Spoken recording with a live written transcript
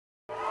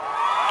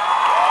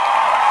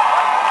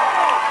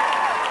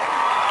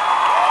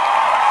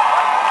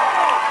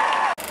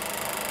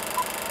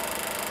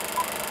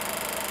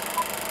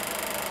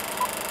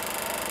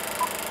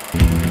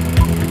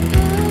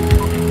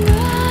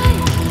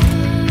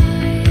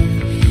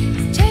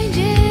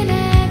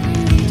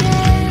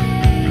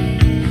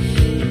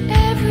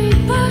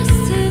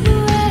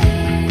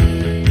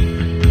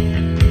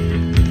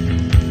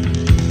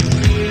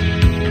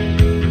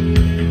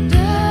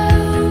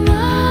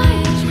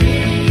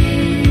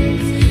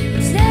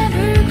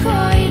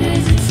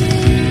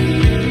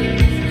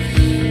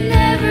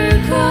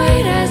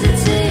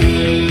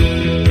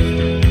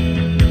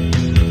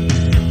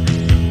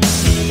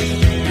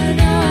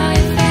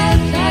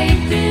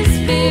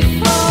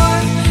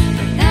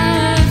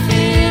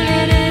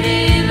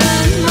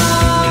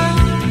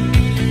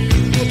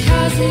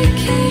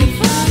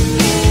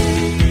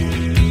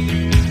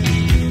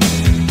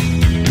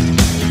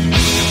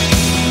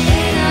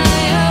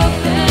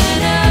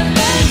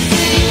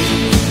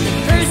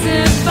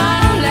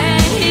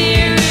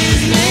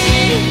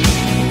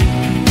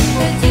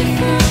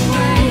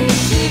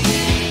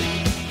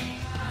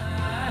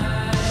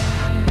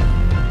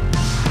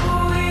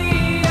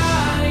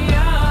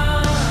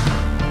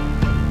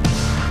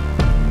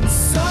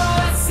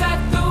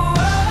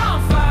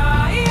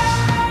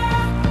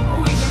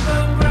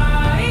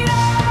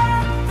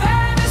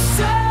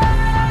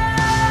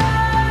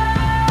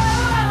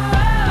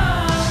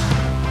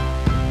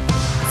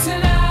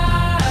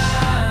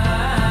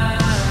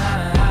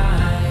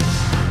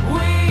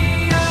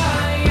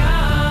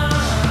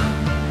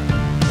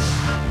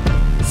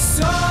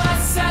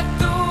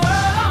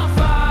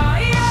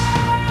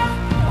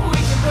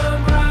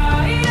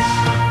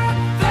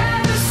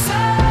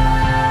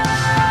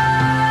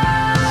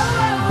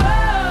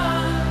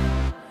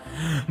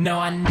know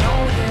I know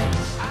this.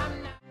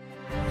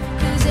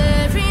 Cause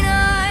every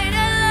night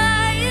I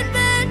lie in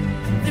bed,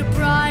 the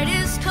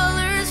brightest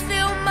colors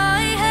fill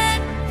my head.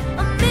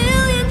 A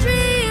million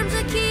dreams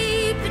are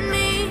keeping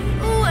me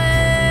awake.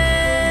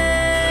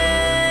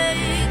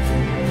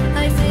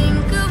 I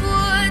think of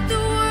what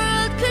the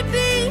world could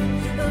be,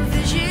 a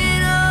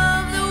vision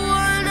of the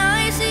one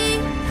I see.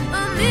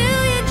 A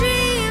million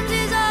dreams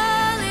is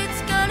all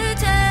it's gonna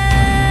take.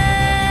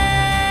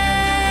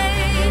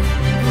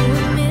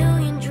 Oh, a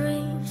million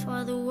dreams for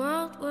the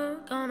world we're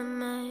gonna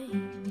make.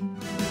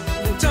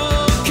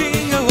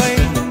 Talking away,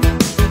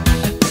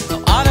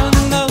 I don't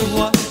know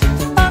what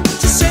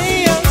to say.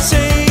 I'll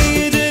say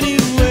it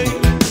anyway.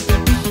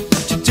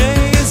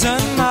 Today is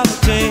another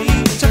day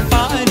to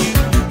find you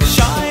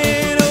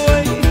shying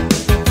away.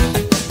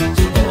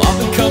 Oh, I've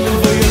been coming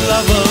for your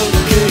love,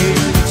 okay?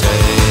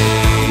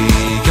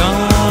 Take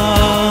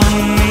on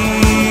me,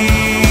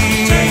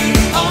 take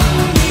on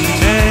me,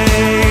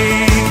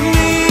 take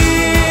me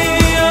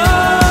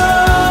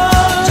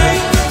on,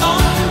 take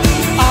on me.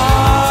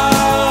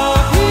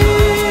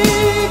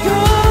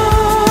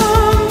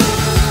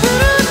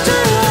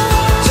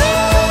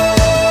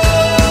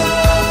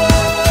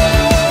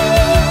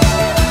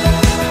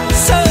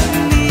 So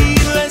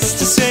needless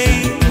to say,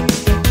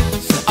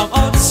 I'm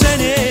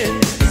upset,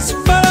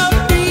 but I'll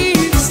be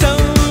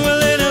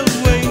stumbling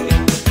away,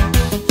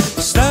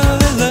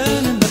 slowly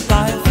learning that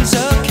life is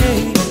okay.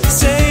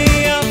 Say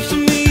after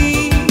me,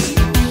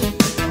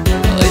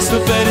 it's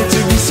not better to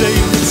be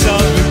safe than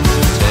sorry.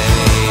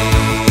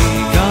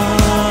 Take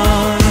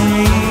on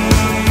me,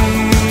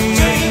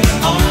 take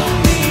on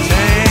me,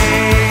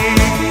 take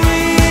me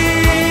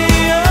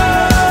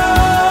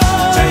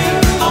on, take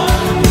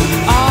on me.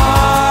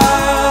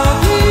 I'll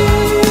be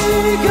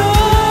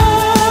gone.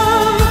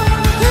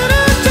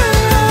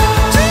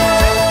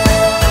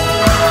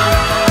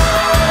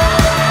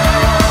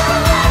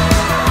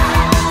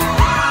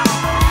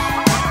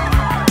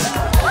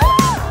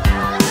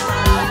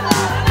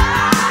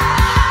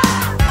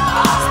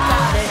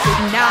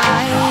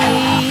 Ignite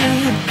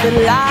the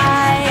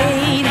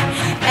light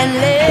and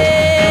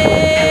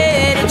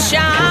let it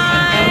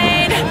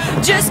shine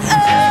just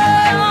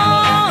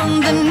on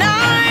the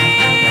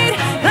night,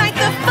 like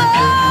the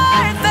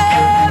 4th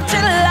of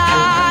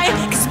July.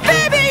 'Cause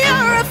baby,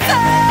 you're a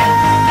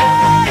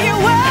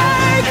firework.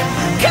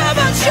 Come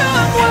on, show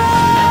 'em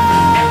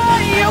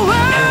what you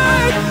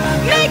work.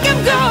 Make 'em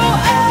go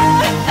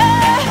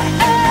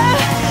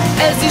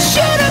as you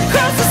shoot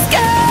across the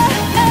sky.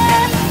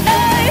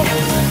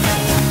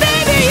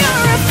 Baby,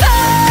 you're a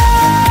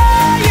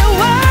firework.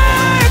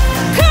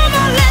 Come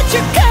on, let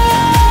your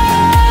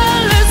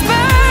colors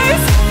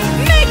burst.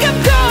 Make 'em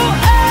go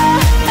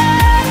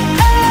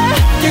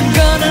You're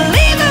gonna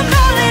leave 'em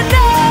all in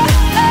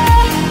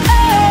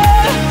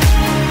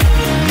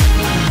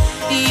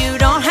You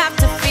don't have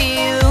to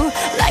feel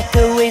like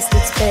a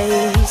wasted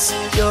space.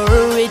 You're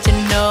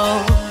original,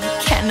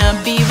 cannot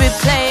be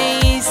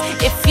replaced.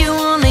 If you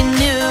only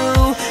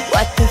knew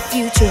what the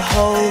future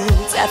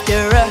holds. After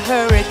a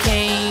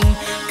hurricane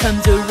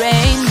comes a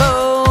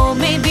rainbow.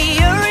 Maybe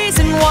a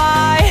reason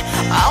why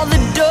all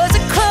the doors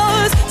are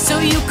closed, so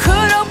you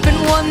could open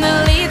one that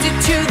leads you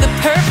to the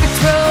perfect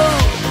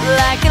road.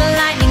 Like a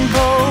lightning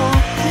bolt,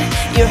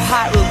 your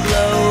heart will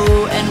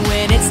glow, and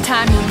when it's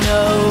time, you'll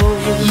know.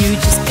 You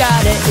just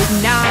gotta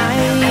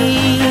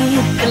ignite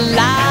the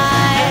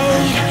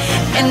light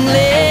and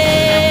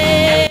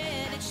let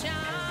it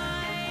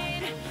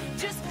shine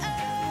just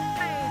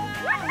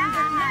on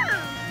the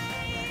night.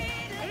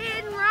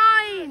 In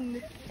Ryan,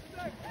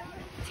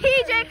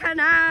 TJ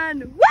Canaan.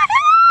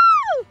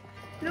 Woohoo!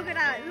 Look at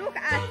that. Look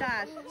at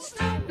that.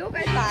 Look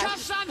at that.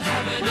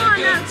 Come on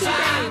now,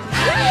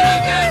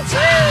 TJ.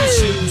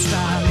 Shooting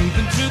star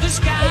leaping through the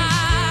sky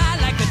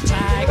like a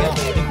tiger,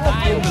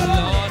 defying the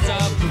laws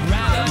of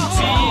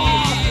gravity.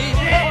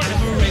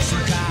 I'm a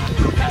racing car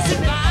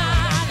passing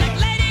by like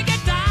Lady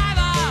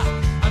Godiva.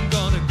 I'm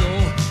gonna go,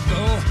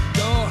 go,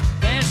 go.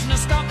 There's no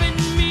stopping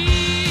me.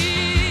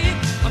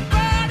 I'm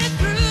burning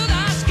through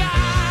the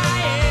sky,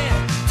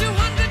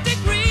 200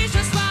 degrees,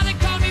 just why they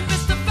call me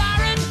Mr.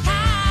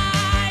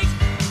 Fahrenheit.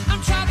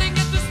 I'm traveling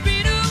at the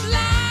speed of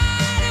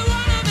light. I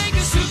wanna make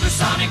a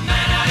supersonic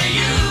man out of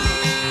you.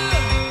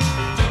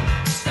 Don't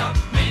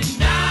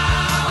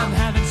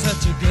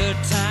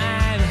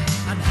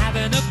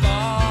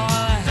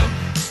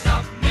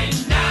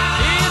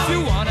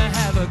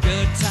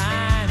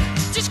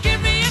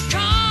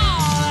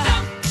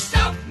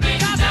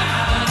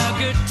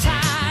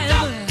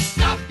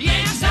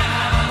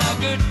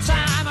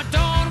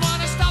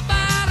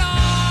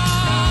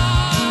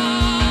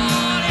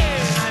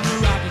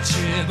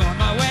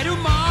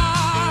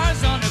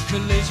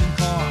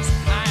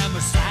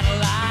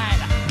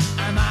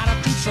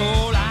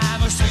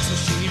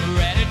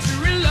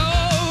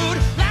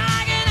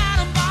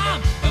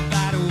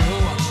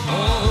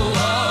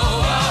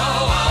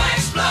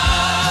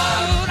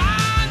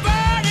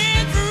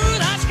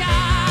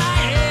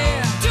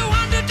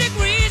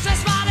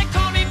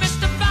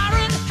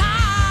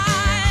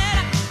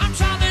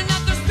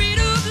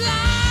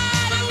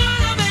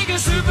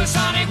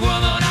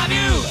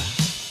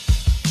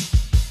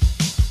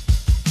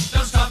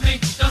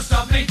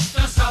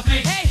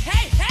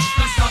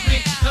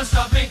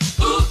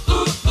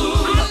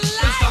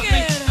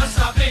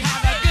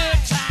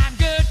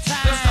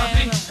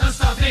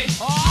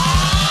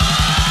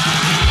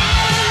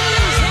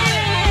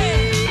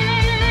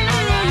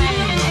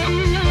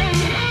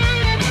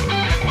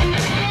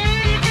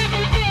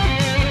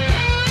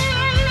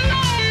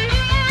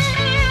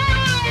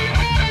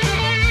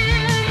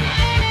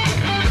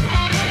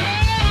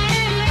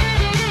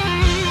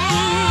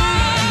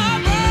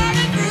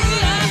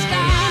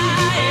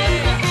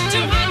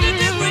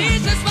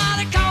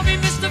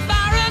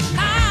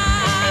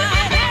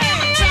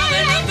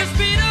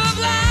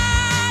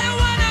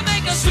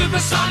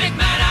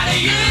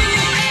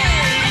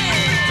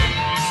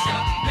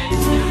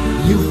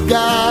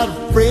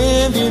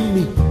in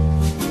me.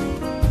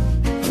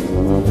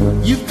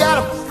 You got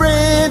a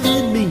friend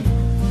in me.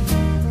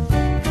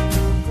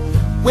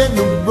 When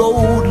the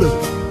road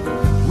looks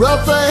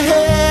rough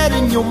ahead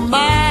and you're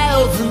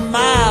miles and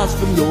miles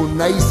from your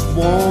nice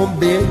warm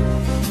bed,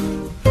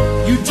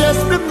 you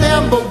just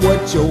remember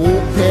what your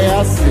old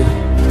past said.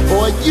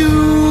 Boy, you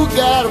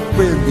got a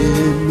friend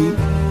in me.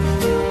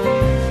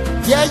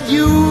 Yeah,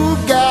 you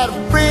got a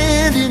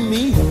friend in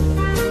me.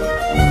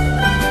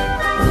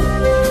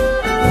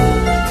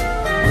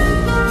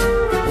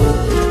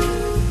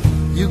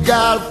 You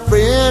got a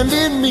friend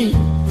in me.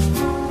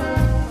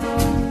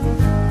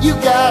 You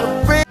got a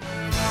friend.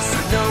 So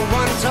no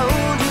one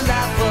told you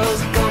life was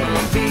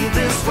gonna be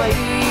this way.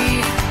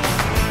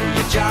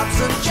 Your job's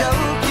a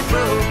joke, you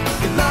broke.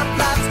 Your love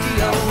life's the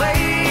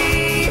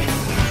away.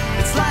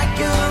 It's like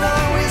you're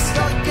always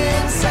stuck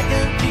in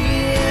second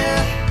gear,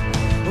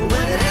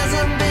 when it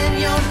hasn't been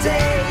your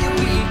day, your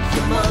week,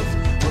 your month,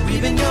 or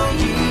even your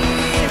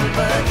year.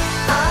 But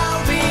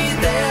I'll be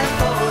there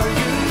for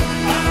you.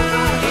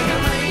 When the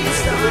rain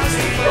starts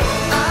to fall,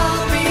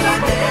 I'll be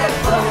there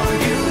for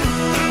you.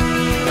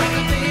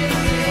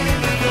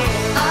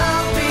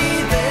 I'll be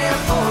there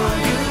for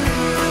you,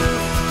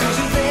 'cause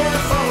you're there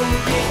for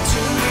me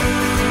too.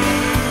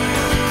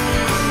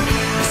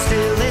 You're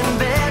still in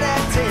bed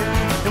at 10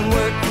 and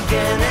work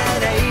again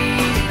at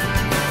 8.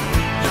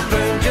 You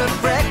burned your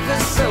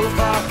breakfast so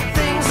far,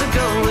 things are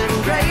going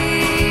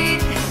great.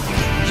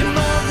 Your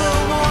mother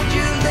warned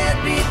you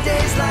there'd be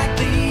days like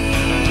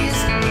these,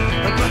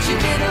 but she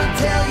didn't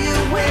tell you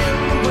when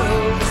the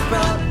world was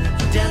brought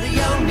you down to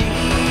your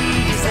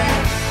knees.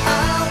 That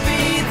I'll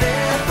be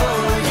there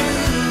for you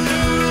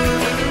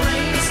when the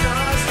rain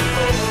starts to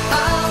fall.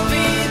 I'll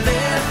be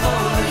there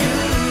for you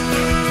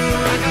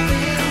like I've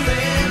been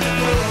there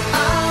before.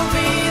 I'll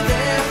be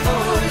there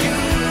for you,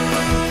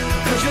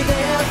 'cause you're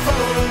there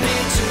for me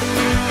too.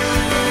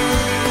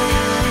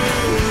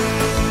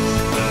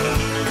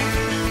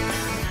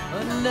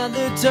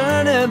 Another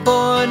turning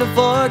point, a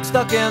fork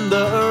stuck in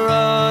the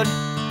road.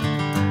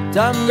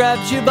 Time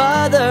grabs you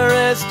by the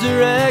wrist,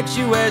 directs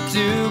you where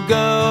to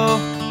go.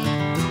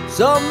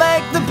 So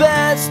make the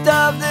best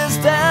of this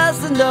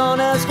test and don't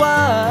ask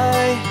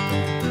why.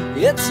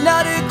 It's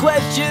not a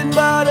question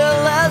but a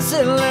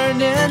lesson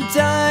learned in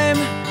time.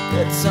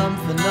 It's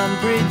something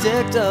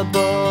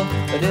unpredictable,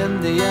 but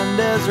in the end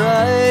is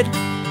right.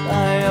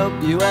 I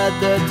hope you had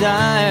the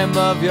time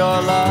of your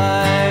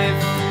life.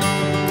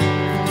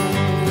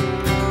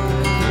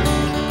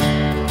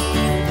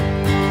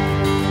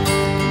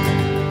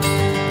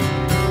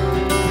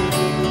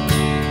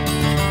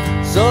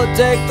 So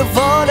take the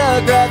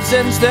photographs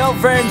and still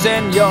frames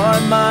in your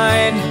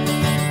mind,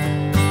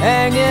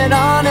 hanging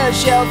on a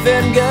shelf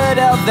in good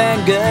health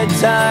and good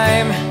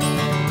time.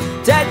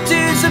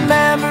 Tattoos and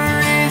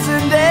memories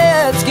and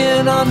dead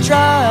skin on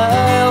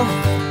trial.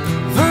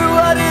 For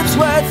what it's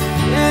worth,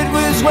 it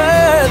was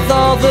worth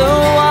all the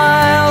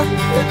while.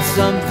 It's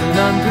something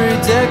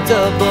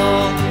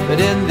unpredictable, but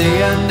in the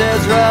end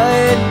is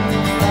right.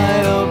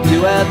 I hope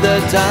you had the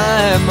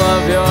time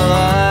of your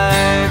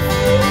life.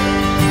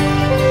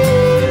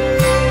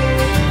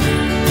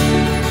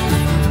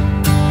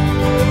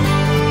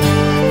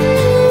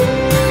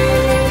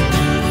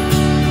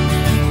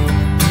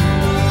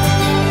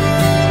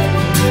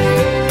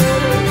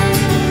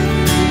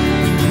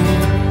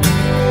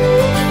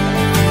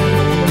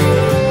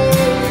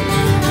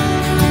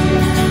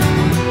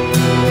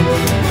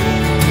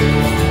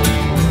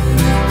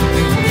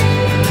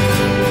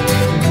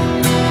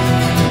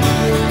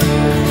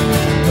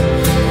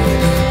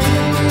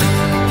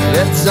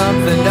 It's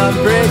something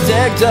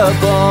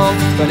unpredictable,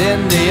 but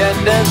in the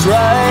end it's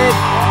right.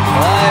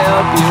 I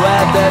hope you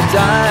had the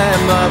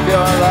time of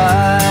your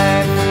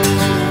life.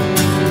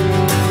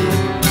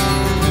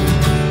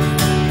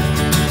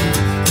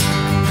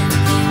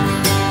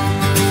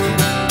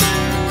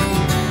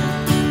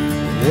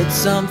 It's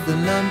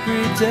something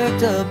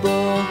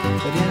unpredictable,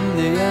 but in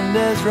the end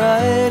it's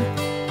right.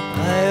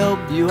 I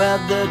hope you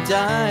had the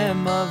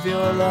time of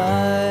your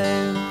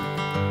life.